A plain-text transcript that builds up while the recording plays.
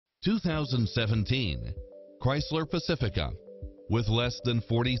2017 Chrysler Pacifica. With less than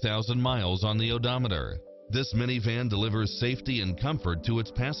 40,000 miles on the odometer, this minivan delivers safety and comfort to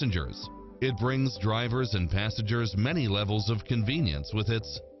its passengers. It brings drivers and passengers many levels of convenience with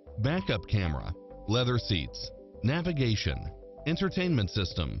its backup camera, leather seats, navigation, entertainment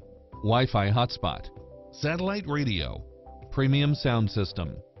system, Wi-Fi hotspot, satellite radio, premium sound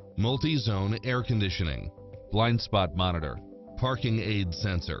system, multi-zone air conditioning, blind spot monitor, parking aid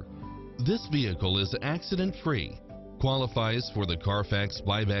sensor. This vehicle is accident-free, qualifies for the Carfax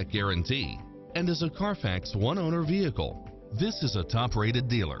buyback guarantee, and is a Carfax one-owner vehicle. This is a top-rated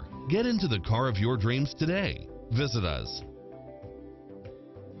dealer. Get into the car of your dreams today. Visit us.